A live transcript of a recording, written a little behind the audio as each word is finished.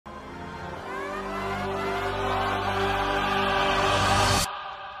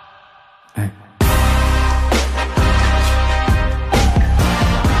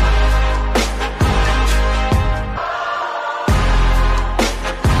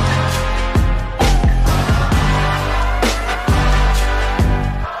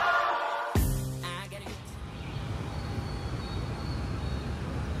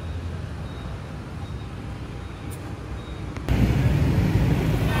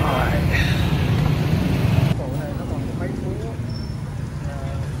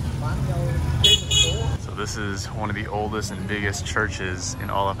is one of the oldest and biggest churches in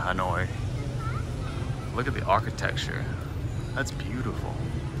all of Hanoi. Look at the architecture. That's beautiful.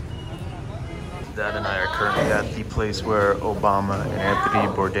 Dad and I are currently at the place where Obama and Anthony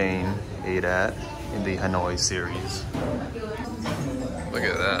Bourdain ate at in the Hanoi series. Look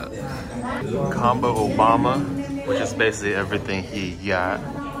at that. Combo Obama, which is basically everything he got,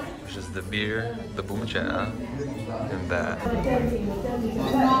 which is the beer, the bum cha, and that.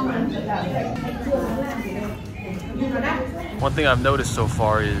 One thing I've noticed so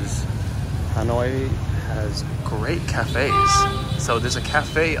far is Hanoi has great cafes. So there's a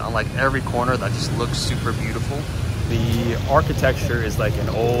cafe on like every corner that just looks super beautiful. The architecture is like an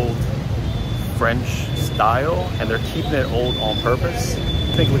old French style, and they're keeping it old on purpose.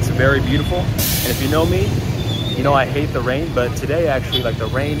 I think it looks very beautiful. And if you know me, you know I hate the rain, but today actually, like the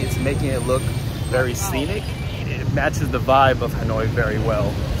rain, it's making it look very scenic. It matches the vibe of Hanoi very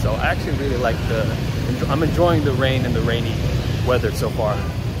well. So I actually really like I'm enjoying the rain and the rainy weather so far.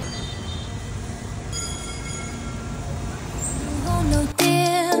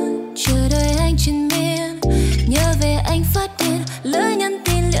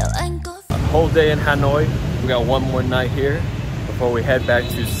 A whole day in Hanoi. We got one more night here before we head back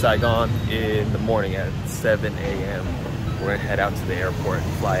to Saigon in the morning at 7 a.m. We're gonna head out to the airport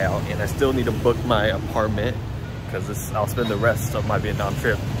and fly out. And I still need to book my apartment because I'll spend the rest of my Vietnam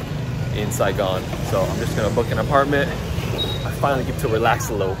trip in Saigon. So I'm just gonna book an apartment. I finally get to relax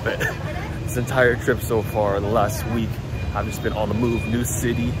a little bit. This entire trip so far, the last week, I've just been on the move, new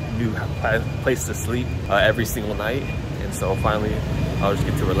city, new place to sleep every single night. And so finally, I'll just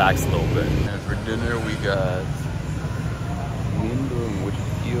get to relax a little bit. And for dinner, we got Nguyên Đường, which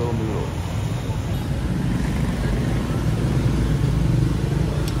is eel noodles.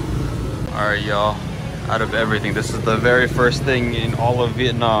 All right, y'all, out of everything, this is the very first thing in all of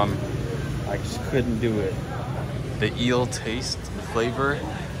Vietnam. I just couldn't do it. The eel taste, the flavor,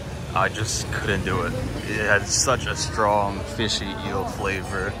 I just couldn't do it. It had such a strong fishy eel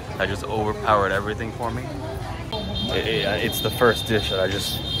flavor that just overpowered everything for me. It's the first dish that I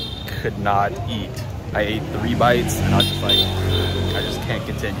just could not eat. I ate 3 bites and I was just like, I just can't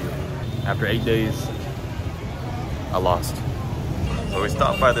continue. After 8 days, I lost. So we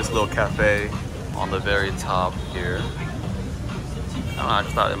stopped by this little cafe on the very top here. I don't know, I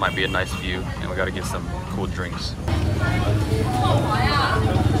just thought it might be a nice view and we gotta get some cool drinks.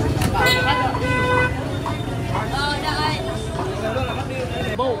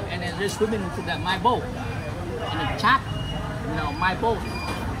 Boat, and then they're swimming into my boat. And the chat, my boat.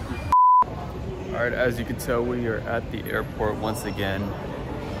 All right, as you can tell, we are at the airport once again.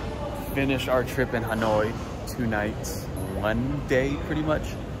 Finished our trip in Hanoi, 2 nights, 1 day pretty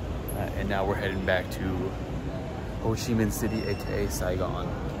much. And now we're heading back to Ho Chi Minh City, aka Saigon,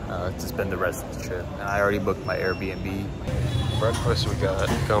 to spend the rest of the trip. And I already booked my Airbnb. Breakfast, we got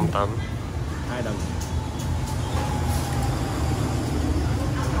cơm tấm.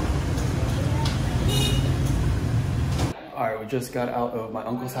 All right, we just got out of my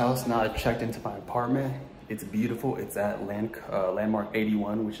uncle's house. Now I checked into my apartment. It's beautiful. It's at Landmark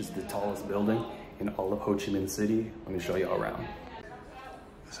 81, which is the tallest building in all of Ho Chi Minh City. Let me show you all around.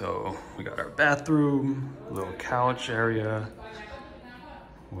 So we got our bathroom, little couch area.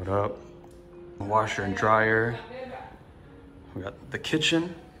 What up? Washer and dryer. We got the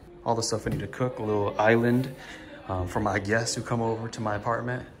kitchen, all the stuff I need to cook, a little island for my guests who come over to my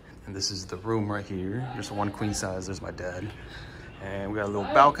apartment. And this is the room right here. Just one queen size, there's my dad. And we got a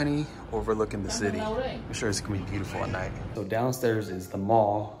little balcony overlooking the city. I'm sure it's gonna be beautiful at night. So downstairs is the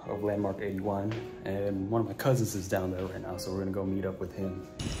mall of Landmark 81. And one of my cousins is down there right now, so we're gonna go meet up with him.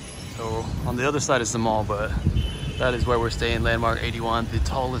 So on the other side is the mall, but that is where we're staying, Landmark 81, the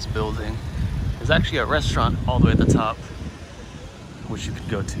tallest building. There's actually a restaurant all the way at the top, which you could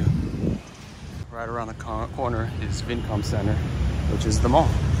go to. Right around the corner is Vincom Center, which is the mall.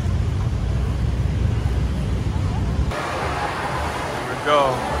 Here we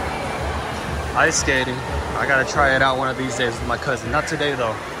go. Ice skating. I gotta try it out one of these days with my cousin. Not today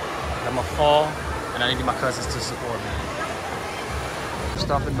though. I'm gonna fall and I need my cousins to support me.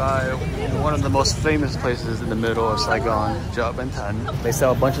 Stopping by one of the most famous places in the middle of Saigon, Chợ Bến Thành. They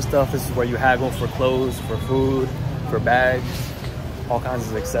sell a bunch of stuff. This is where you haggle for clothes, for food, for bags, all kinds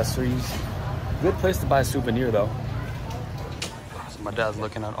of accessories. Good place to buy a souvenir though. So my dad's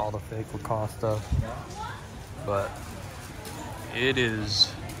looking at all the fake Lacoste stuff, but it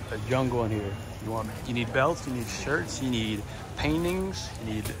is a jungle in here. You need belts, you need shirts, you need paintings,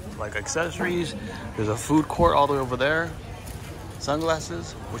 you need like accessories. There's a food court all the way over there.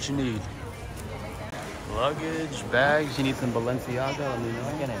 Sunglasses, what you need. Luggage, bags, you need some Balenciaga, let me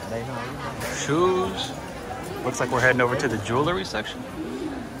know. Shoes, Looks like we're heading over to the jewelry section.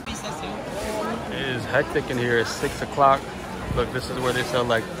 It is hectic in here. It's 6 o'clock. Look, this is where they sell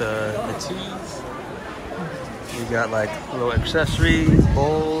like the teas. You got like little accessories,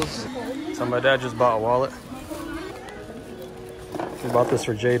 bowls. So my dad just bought a wallet. He bought this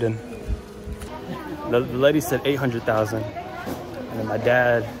for Jaden. The lady said 800,000, and then my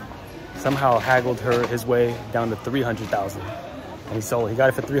dad somehow haggled his way down to 300,000, and he sold it. He got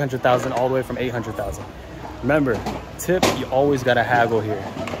it for 300,000 all the way from 800,000. Remember, tip, you always gotta haggle here.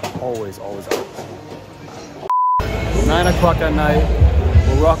 Always, always, always. 9 o'clock at night.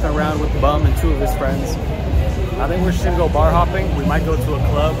 We're walking around with Bum and 2 of his friends. I think we're just gonna go bar hopping. We might go to a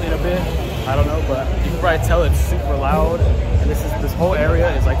club in a bit. I don't know, but you can probably tell it's super loud. And this whole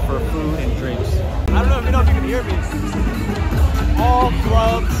area is like for food and drinks. I don't know if you can hear me. All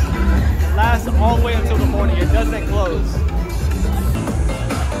clubs last all the way until the morning. It doesn't close.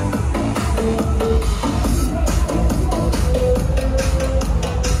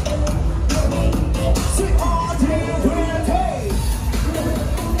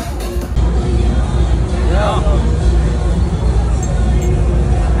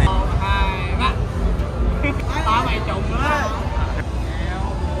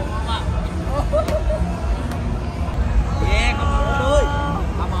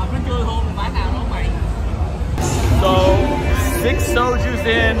 So, 6 soju's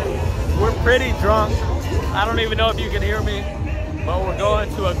in. We're pretty drunk. I don't even know if you can hear me, but we're going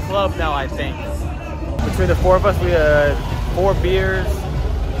to a club now, I think. Between the 4 of us, we had 4 beers,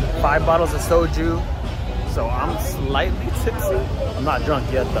 5 bottles of soju. So I'm slightly tipsy. I'm not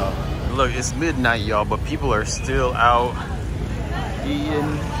drunk yet though. Look, it's midnight, y'all, but people are still out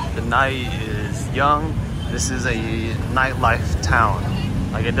eating. The night is young. This is a nightlife town.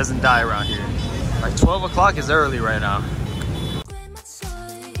 Like, it doesn't die around here. Like 12 o'clock is early right now.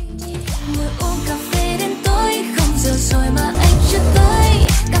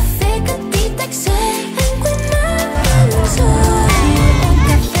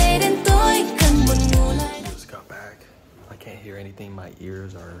 Just got back. I can't hear anything. My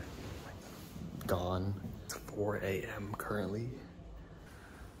ears are gone. It's 4 a.m. currently.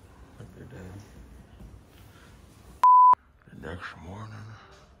 Look, they're dead. The next morning,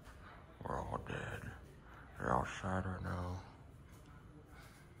 we're all dead. They're outside right now.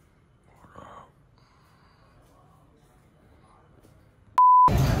 What up?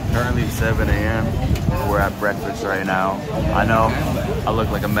 Currently 7 a.m. We're at breakfast right now. I know I look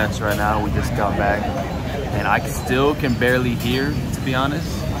like a mess right now. We just got back. And I still can barely hear, to be honest.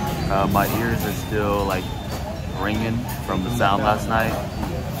 My ears are still like ringing from the sound last night.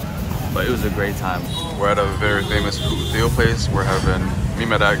 But it was a great time. We're at a very famous Theo place. We're having, me and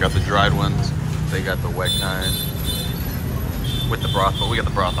my dad got the dried ones. They got the wet kind with the broth, but we got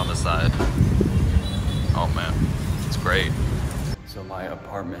the broth on the side. Oh man, it's great. So my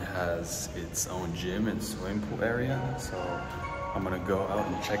apartment has its own gym and swimming pool area. So I'm gonna go out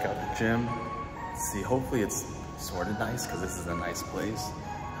and check out the gym. See, hopefully it's sort of nice because this is a nice place.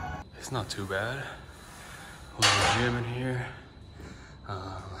 It's not too bad. Little gym in here.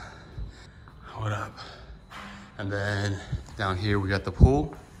 What up? And then down here we got the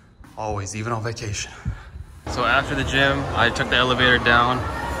pool. Always, even on vacation. So after the gym, I took the elevator down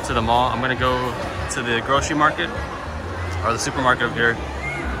to the mall. I'm gonna go to the grocery market or the supermarket over here,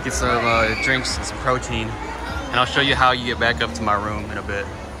 get some drinks and some protein, and I'll show you how you get back up to my room in a bit.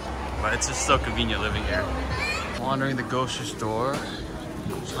 But it's just so convenient living here. Wandering the grocery store,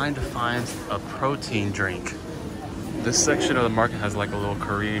 trying to find a protein drink. This section of the market has like a little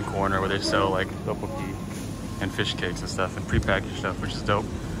Korean corner where they sell like tteokbokki and fish cakes and stuff and prepackaged stuff, which is dope.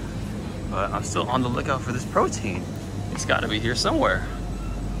 But I'm still on the lookout for this protein. It's gotta be here somewhere.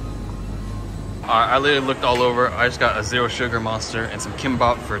 I literally looked all over. I just got a 0 sugar monster and some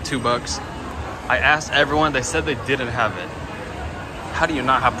kimbap for $2. I asked everyone, they said they didn't have it. How do you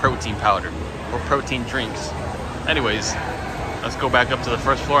not have protein powder or protein drinks? Anyways, let's go back up to the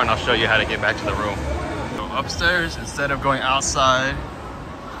first floor and I'll show you how to get back to the room. Go upstairs, instead of going outside,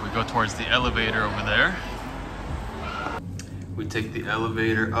 we go towards the elevator over there. We take the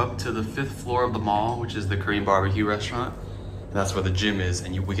elevator up to the 5th floor of the mall, which is the Korean barbecue restaurant. And that's where the gym is.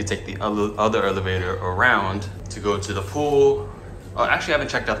 And we can take the other elevator around to go to the pool. Oh, actually I haven't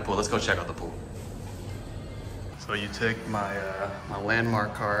checked out the pool. Let's go check out the pool. So you take my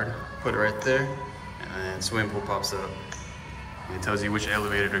landmark card, put it right there, and then swimming pool pops up. And it tells you which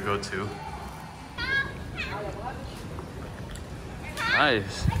elevator to go to.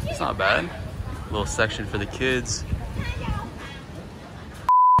 Nice, it's not bad. A little section for the kids.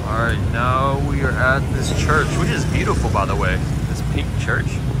 All right, now we are at this church, which is beautiful, by the way. This pink church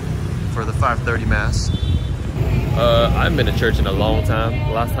for the 5:30 mass. I haven't been to church in a long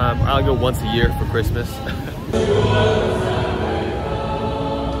time. Last time, I'll go once a year for Christmas.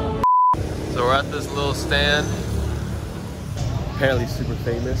 So we're at this little stand. Apparently super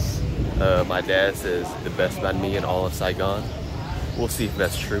famous. My dad says the best banh mi in all of Saigon. We'll see if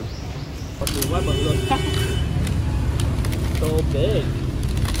that's true. So big.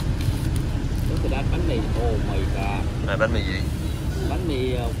 Look at that bánh mì. Oh my god. Bánh mì gì? Bánh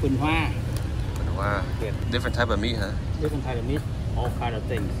mì Quỳnh Hoa. Wow. Different type of meat, huh? Different kind of meat, all kind of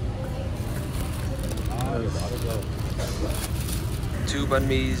things. Oh, Two banh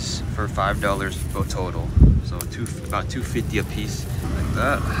mi's for $5 both total. So about $2.50 a piece, like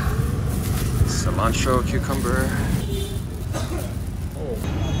that. Cilantro, cucumber. oh.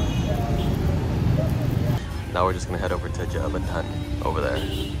 Now we're just gonna head over to Jabantan over there.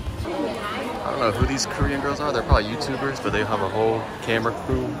 I don't know who these Korean girls are. They're probably YouTubers, but they have a whole camera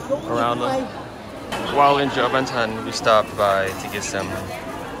crew around them. While in Jabantan, we stopped by to get some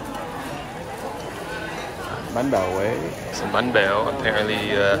bánh bèo Huế. Some bánh bèo, apparently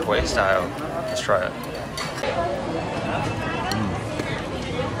Huế style. Let's try it.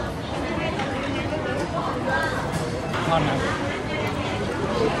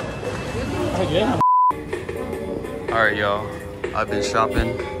 Alright y'all, I've been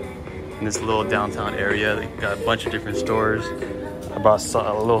shopping in this little downtown area. They got a bunch of different stores. I bought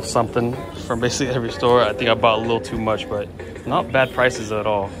a little something from basically every store. I think I bought a little too much, but not bad prices at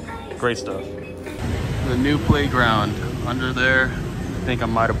all. Great stuff. The new playground under there, I think I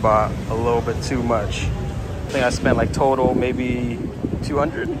might have bought a little bit too much. I think I spent like total maybe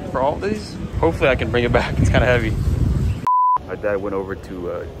 200 for all of these. Hopefully I can bring it back. It's kind of heavy. My dad went over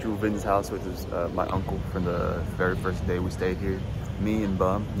to Juvin's house, which is my uncle from the very first day we stayed here. Me and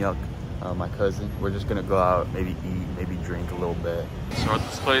Bum, Yuck, my cousin. We're just gonna go out, maybe eat, maybe drink a little bit. So at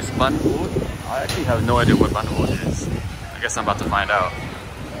this place, Banh Ut. I actually have no idea what Banh Ut is. I guess I'm about to find out.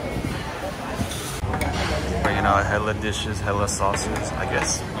 Bringing out hella dishes, hella sauces. I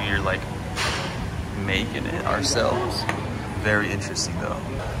guess we're like making it ourselves. Very interesting though.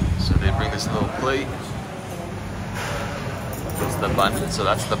 So they bring this little plate. It's the bun, so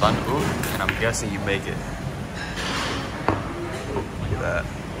that's the Banh Ut, and I'm guessing you make it. Look at that.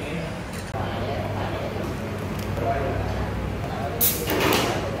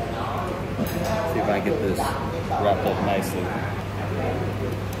 See if I can get this wrapped up nicely.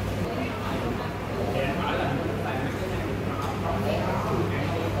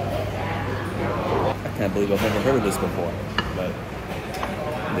 I can't believe I've never heard of this before, but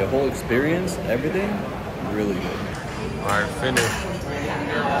the whole experience, everything, really good. Alright, finished.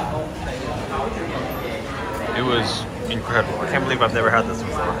 It was incredible. I can't believe I've never had this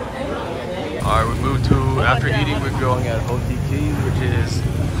before. Alright, we moved to, after eating, we're going at Hoti Keys, which is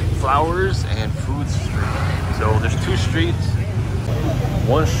flowers and food street. So there's two streets.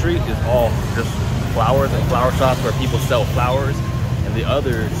 One street is all just flowers and flower shops where people sell flowers, and the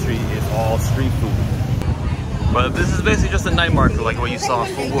other street is all street food. But this is basically just a night market, like what you saw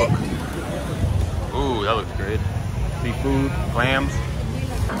in Phu Quoc. Ooh, that looks great. Seafood, clams,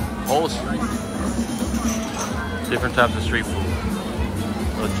 whole street. Different types of street food.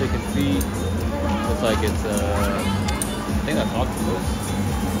 Little chicken feet. Looks like it's I think that's octopus.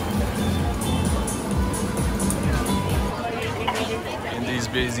 In these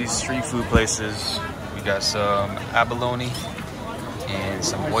busy street food places, we got some abalone and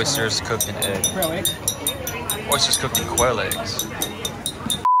some oysters cooked in egg. Oysters cooked in quail eggs.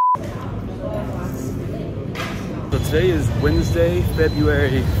 So today is Wednesday,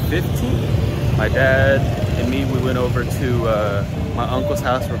 February 15th. My dad and me, we went over to my uncle's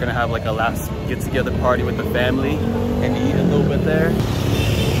house. We're gonna have like a last get-together party with the family and eat a little bit there.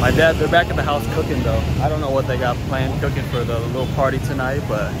 My dad, they're back at the house cooking though. I don't know what they got planned cooking for the little party tonight,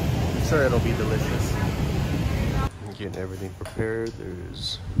 but I'm sure it'll be delicious. I'm getting everything prepared.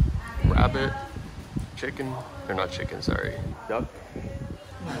 There's rabbit, chicken, they're not chicken, sorry, duck,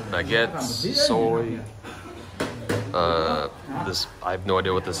 baguettes, soy. This, I have no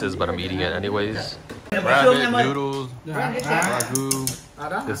idea what this is, but I'm eating it anyways. Rabbit, noodles, ragu.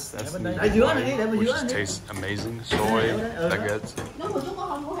 That's new, which tastes amazing. Soy, baguettes.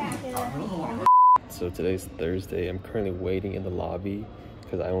 So today's Thursday. I'm currently waiting in the lobby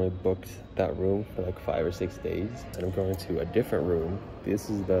because I only booked that room for like 5 or 6 days, and I'm going to a different room. This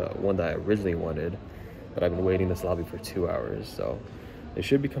is the one that I originally wanted, but I've been waiting in this lobby for 2 hours, so they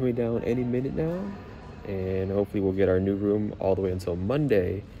should be coming down any minute now. And hopefully we'll get our new room all the way until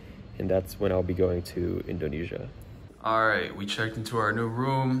Monday, and that's when I'll be going to Indonesia. All right, we checked into our new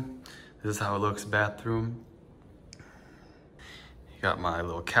room. This is how it looks, bathroom. You got my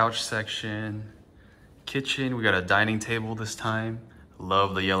little couch section, kitchen. We got a dining table this time.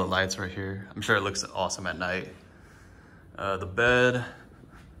 Love the yellow lights right here. I'm sure it looks awesome at night. The bed.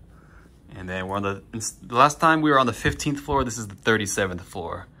 And then we're on the last time we were on the 15th floor. This is the 37th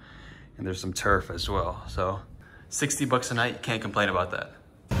floor. And there's some turf as well. So 60 bucks a night, you can't complain about that.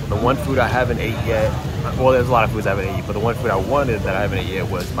 The one food I haven't ate yet, well, there's a lot of foods I haven't ate, but the one food I wanted that I haven't ate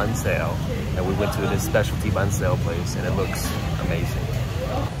yet was banseo. And we went to this specialty banseo place, and it looks amazing.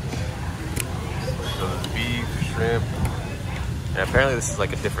 So there's beef, shrimp, and apparently this is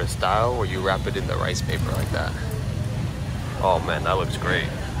like a different style where you wrap it in the rice paper like that. Oh man, that looks great.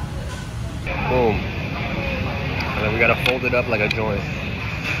 Boom. And then we gotta fold it up like a joint.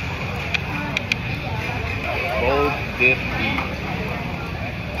 Fold, dip, eat.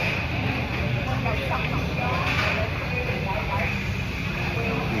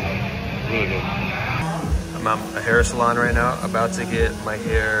 Really good. I'm at a hair salon right now, about to get my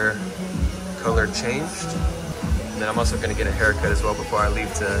hair color changed. And then I'm also gonna get a haircut as well before I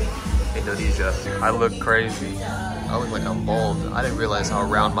leave to Indonesia. I look crazy. I look like I'm bald. I didn't realize how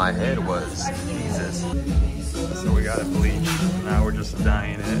round my head was. Jesus. So we got it bleached. Now we're just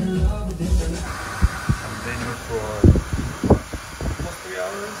dyeing it. I've been here for almost 3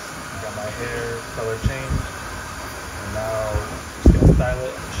 hours. Got my hair color changed. And now just gonna style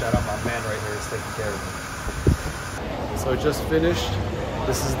it. Shout out my man right here, is taking care of me. So just finished.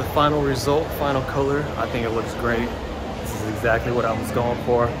 This is the final result, final color. I think it looks great. This is exactly what I was going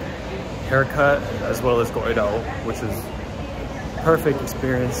for. Haircut as well as goido, which is perfect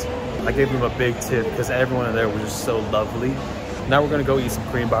experience. I gave them a big tip because everyone in there was just so lovely. Now we're gonna go eat some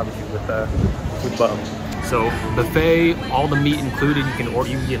Korean barbecue with bum. So buffet, all the meat included. You can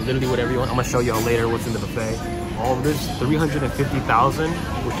get literally whatever you want. I'm gonna show y'all later what's in the buffet. All of this, 350,000,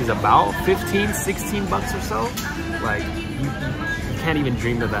 which is about 15, 16 bucks or so. Like you can't even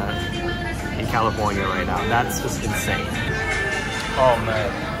dream of that in California right now. That's just insane. Oh man,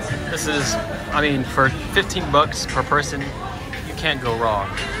 this is, I mean, for 15 bucks per person, you can't go wrong.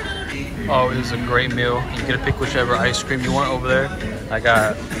 Oh, it was a great meal. You get to pick whichever ice cream you want over there. I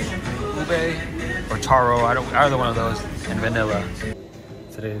got ube or taro, either one of those, and vanilla.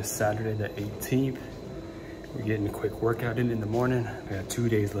 Today is Saturday the 18th. We're getting a quick workout in the morning. I got 2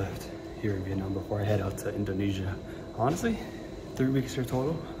 days left here in Vietnam before I head out to Indonesia. Honestly, 3 weeks here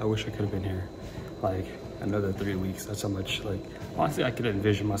total. I wish I could have been here like another 3 weeks. That's how much, like, honestly, I could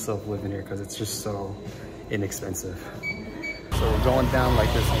envision myself living here because it's just so inexpensive. So we're going down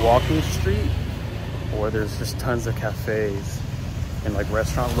like this walking street where there's just tons of cafes and like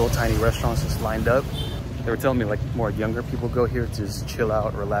restaurants, little tiny restaurants just lined up. They were telling me like more younger people go here to just chill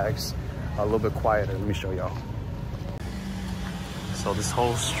out, relax, a little bit quieter. Let me show y'all. So this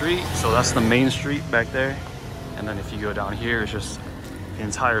whole street, so that's the main street back there. And then if you go down here, it's just the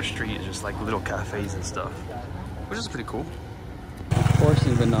entire street is just like little cafes and stuff, which is pretty cool. Of course,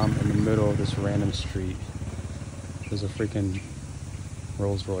 in Vietnam, in the middle of this random street, there's a freaking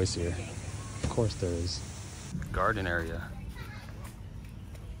Rolls Royce here. Of course there is. Garden area.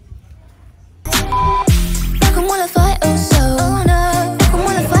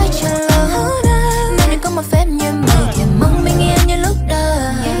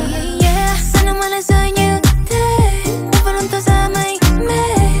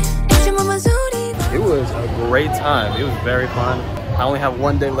 It was a great time. It was very fun. I only have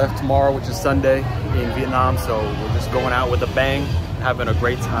 1 day left tomorrow, which is Sunday in Vietnam, so we're just going out with a bang, having a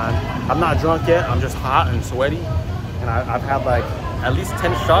great time. I'm not drunk yet, I'm just hot and sweaty, and I've had like at least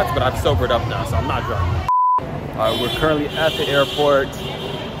 10 shots, but I've sobered up now, so I'm not drunk. We're currently at the airport,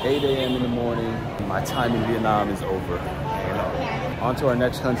 8 a.m. in the morning. My time in Vietnam is over. On to our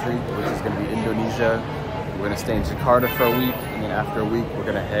next country, which is gonna be Indonesia. We're gonna stay in Jakarta for a week, and then after a week, we're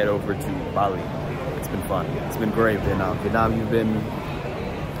gonna head over to Bali. It's been fun. It's been great, Vietnam. Vietnam, you've been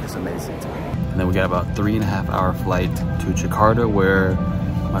just amazing to me. And then we got about 3.5 hour flight to Jakarta, where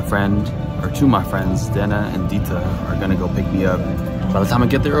my friend, or two of my friends, Dana and Dita, are gonna go pick me up. By the time I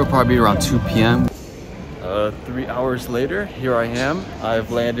get there, it'll probably be around 2 p.m. 3 hours later, here I am. I've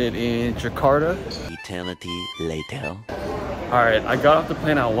landed in Jakarta. Eternity later. All right, I got off the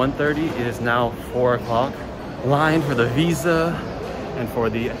plane at 1:30. It is now 4 o'clock. Line for the visa and for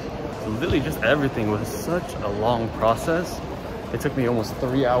the, literally just everything was such a long process. It took me almost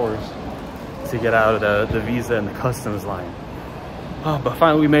 3 hours to get out of the visa and the customs line. Oh, but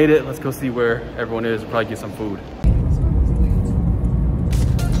finally we made it. Let's go see where everyone is. We'll probably get some food.